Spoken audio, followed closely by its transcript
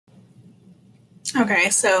Okay,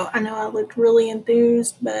 so I know I looked really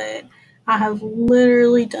enthused, but I have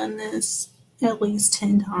literally done this at least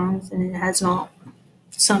 10 times and it has not.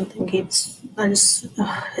 Something keeps,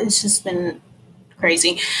 it's just been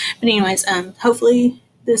crazy. But, anyways, hopefully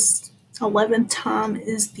this 11th time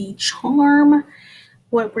is the charm.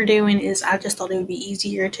 What we're doing is I just thought it would be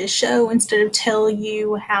easier to show instead of tell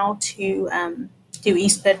you how to do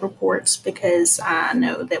eSped reports because I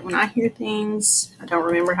know that when I hear things, I don't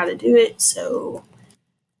remember how to do it. So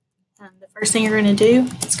the first thing you're going to do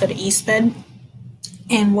is go to eSped.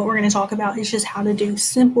 And what we're going to talk about is just how to do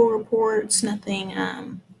simple reports, nothing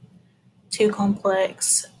too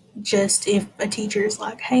complex. Just if a teacher is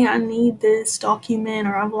like, hey, I need this document,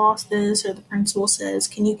 or I've lost this, or the principal says,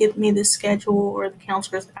 can you give me this schedule, or the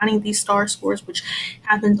counselor is like, I need these star scores, which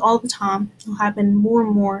happens all the time. It'll happen more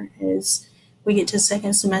and more as we get to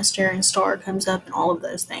second semester and star comes up and all of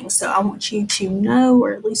those things. So I want you to know,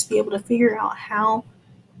 or at least be able to figure out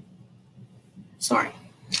sorry,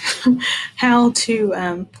 how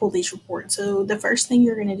to pull these reports. So the first thing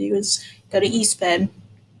you're going to do is go to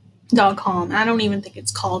eSped.com. I don't even think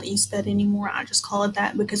it's called eSped anymore. I just call it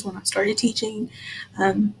that because when I started teaching,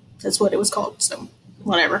 that's what it was called. So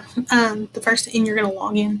whatever. The first thing you're going to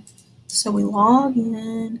log in. So we log in,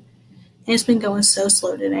 and it's been going so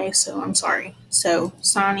slow today. So I'm sorry. So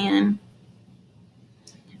sign in.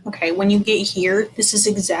 Okay, when you get here, this is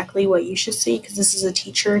exactly what you should see because this is a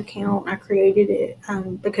teacher account. I created it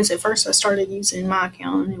because at first I started using my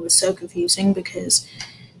account and it was so confusing because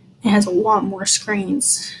it has a lot more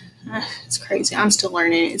screens. It's crazy. I'm still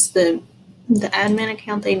learning. It's the admin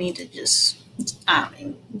account. They need to just I don't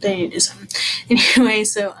know. They need to do something. Anyway,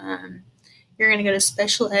 so you're gonna go to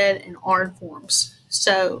special ed and ARD forms.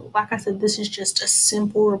 So like I said, this is just a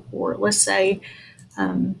simple report. Let's say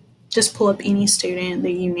just pull up any student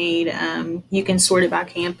that you need. You can sort it by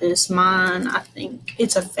campus. Mine, I think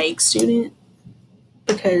it's a fake student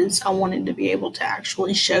because I wanted to be able to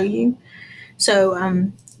actually show you. So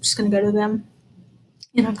I'm just going to go to them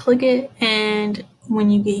and I click it. And when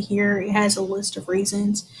you get here, it has a list of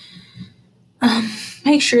reasons.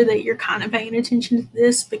 Make sure that you're kind of paying attention to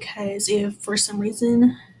this because if for some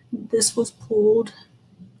reason this was pulled,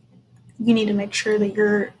 you need to make sure that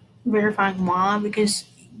you're verifying why because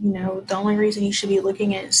the only reason you should be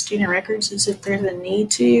looking at student records is if there's a need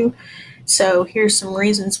to. So here's some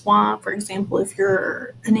reasons why. For example, if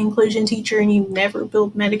you're an inclusion teacher and you've never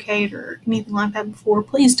built Medicaid or anything like that before,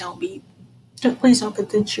 please don't put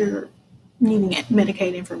that you're needing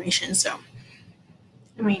Medicaid information. So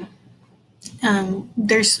I mean,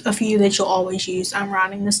 there's a few that you'll always use. I'm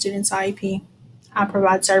writing the student's IEP. I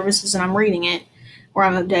provide services and I'm reading it, or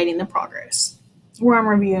I'm updating the progress, or I'm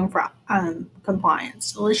reviewing compliance.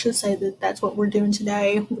 So let's just say that that's what we're doing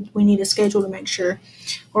today. We need a schedule to make sure,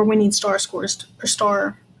 or we need star scores or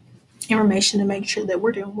star information to make sure that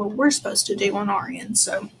we're doing what we're supposed to do on our end.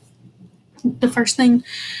 So the first thing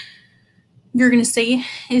you're going to see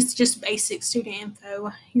is just basic student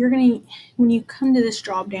info. When you come to this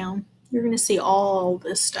drop down, you're going to see all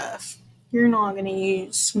this stuff. You're not going to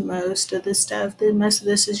use most of this stuff. Most of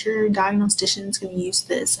this is your diagnostician's going to use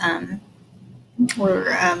this, or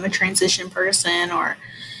a transition person, or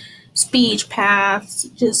speech paths.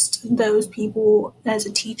 Just those people. As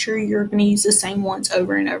a teacher, you're going to use the same ones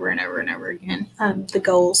over and over and over and over again. The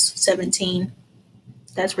goals 17.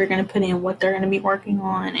 That's where you're going to put in what they're going to be working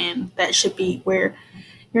on, and that should be where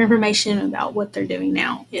your information about what they're doing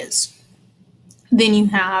now is. Then you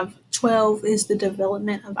have 12 is the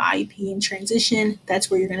development of IEP and transition.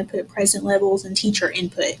 That's where you're going to put present levels and teacher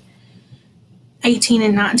input. 18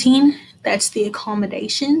 and 19, that's the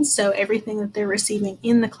accommodation. So everything that they're receiving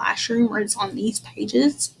in the classroom or it's on these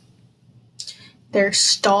pages. Their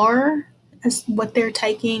star is what they're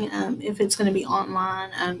taking, if it's going to be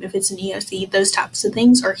online, if it's an EOC, those types of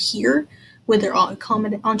things are here with their on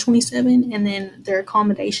 27, and then their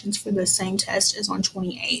accommodations for the same test is on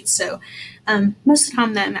 28. So most of the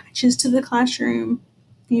time that matches to the classroom,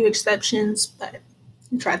 few exceptions, but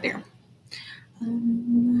it's right there.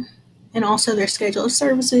 And also their schedule of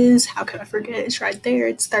services. How could I forget? It's right there.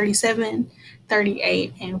 It's 37,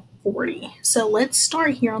 38, and 40. So let's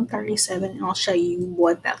start here on 37 and I'll show you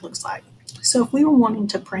what that looks like. So if we were wanting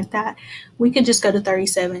to print that, we could just go to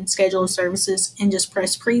 37, schedule of services, and just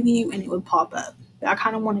press preview and it would pop up. But I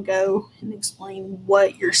kind of want to go and explain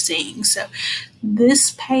what you're seeing. So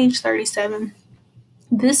this page 37,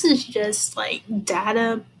 this is just like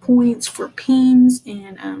data points for PEEMS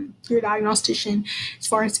and your diagnostician as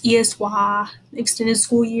far as ESY, extended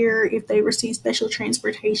school year, if they receive special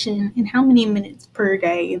transportation, and how many minutes per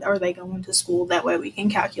day are they going to school. That way we can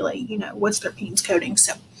calculate, what's their PEEMS coding.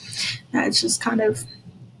 So That's just kind of,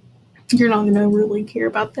 you're not going to really care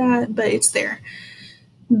about that, but it's there.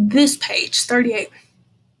 This page, 38,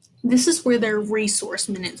 this is where their resource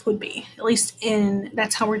minutes would be. At least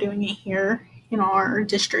that's how we're doing it here in our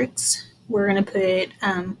districts. We're going to put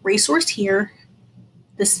resource here,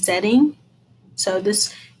 the setting. So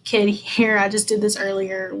this kid here, I just did this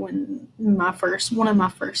earlier when one of my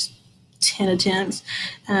first 10 attempts,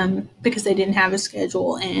 because they didn't have a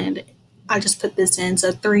schedule, and I just put this in.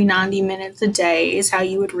 So 390 minutes a day is how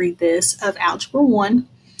you would read this of Algebra 1,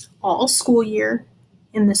 all school year,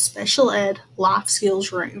 in the special ed life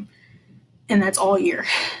skills room. And that's all year.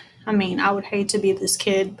 I mean, I would hate to be this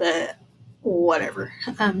kid, but whatever.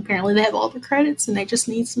 Apparently they have all the credits and they just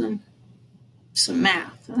need some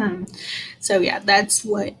math. So yeah, that's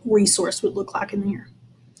what resource would look like in here.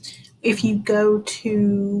 If you go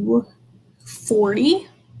to 40,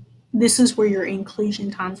 this is where your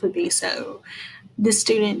inclusion times would be. So this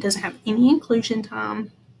student doesn't have any inclusion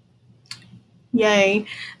time. Yay.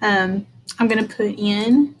 I'm going to put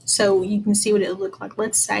in so you can see what it would look like.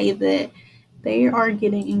 Let's say that they are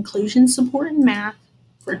getting inclusion support in math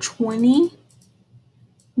for 20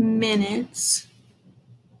 minutes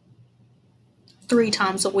 3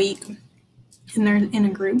 times a week, and they're in a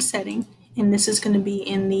group setting. And this is going to be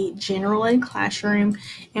in the general ed classroom,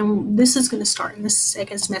 and this is going to start in the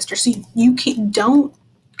second semester. So you don't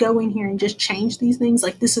go in here and just change these things.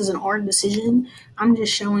 Like, this is an art decision. I'm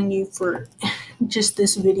just showing you for just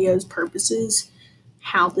this video's purposes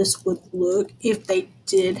how this would look if they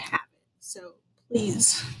did have it. So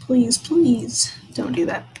please, please, please don't do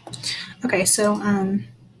that. Okay, so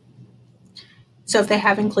if they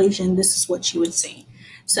have inclusion, this is what you would see.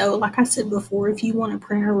 So like I said before, if you want to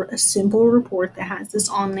print a simple report that has this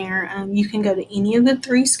on there, you can go to any of the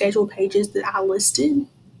 3 schedule pages that I listed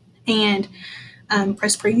and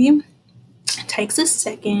press preview. It takes a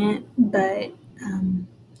second, but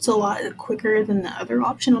it's a lot quicker than the other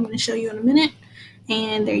option I'm going to show you in a minute.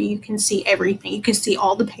 And there you can see everything. You can see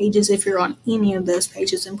all the pages if you're on any of those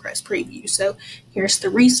pages and press preview. So here's the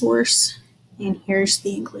resource and here's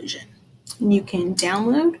the inclusion. And you can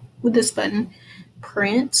download with this button,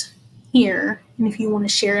 print here, and if you want to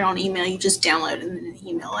share it on email, you just download it and then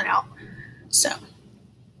email it out. So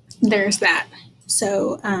there's that.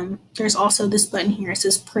 So there's also this button here. It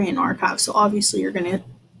says print and archive. So obviously you're going to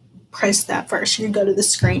press that first. You go to the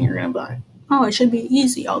screen, you're going to be like, oh, it should be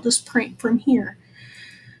easy. I'll just print from here.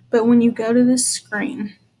 But when you go to this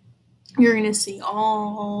screen, you're going to see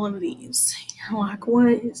all of these. You're like, what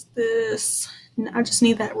is this? I just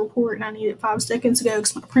need that report, and I need it 5 seconds ago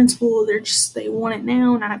because my principal, they want it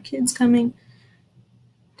now, and I have kids coming.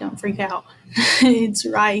 Don't freak out. It's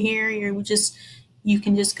right here. You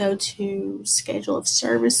can just go to schedule of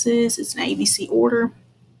services. It's an ABC order.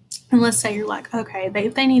 And let's say you're like, okay,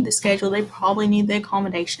 if they need the schedule, they probably need the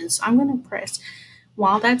accommodations. So I'm going to press,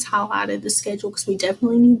 while that's highlighted, the schedule, because we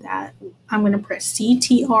definitely need that, I'm going to press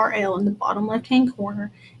CTRL in the bottom left-hand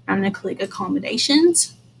corner. I'm going to click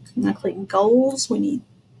accommodations. I'm going to click goals. We need,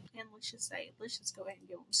 and let's just go ahead and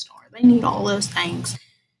give them a star. They need all those things.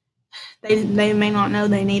 They may not know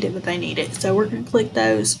they need it, but they need it. So we're going to click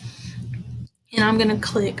those. And I'm going to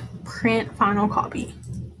click print final copy.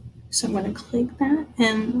 So I'm going to click that.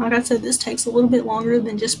 And like I said, this takes a little bit longer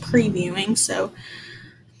than just previewing. So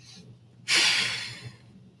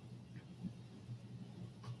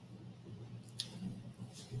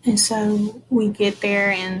we get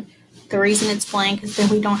there, and the reason it's blank is that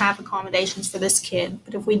we don't have accommodations for this kid.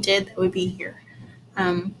 But if we did, that would be here.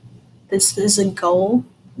 This is a goal.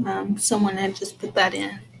 Someone had just put that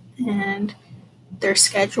in, and their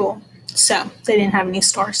schedule. So they didn't have any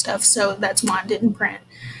star stuff, so that's why I didn't print.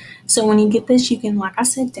 So when you get this, you can, like I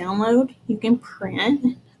said, download, you can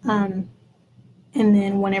print, and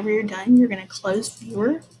then whenever you're done, you're going to close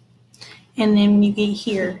viewer. And then when you get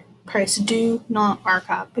here, press do not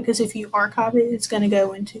archive, because if you archive it, it's going to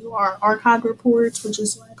go into our archived reports, which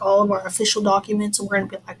is like all of our official documents, and we're going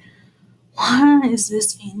to be like, why is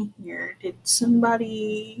this in here? Did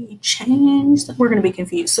somebody change? We're going to be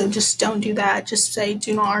confused. So just don't do that. Just say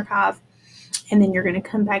do not archive. And then you're going to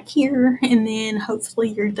come back here, and then hopefully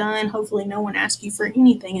you're done. Hopefully no one asks you for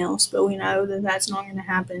anything else, but we know that that's not going to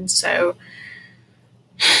happen. So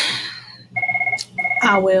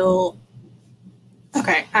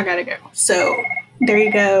okay, I got to go. So there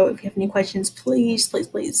you go. If you have any questions, please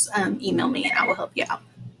email me and I will help you out.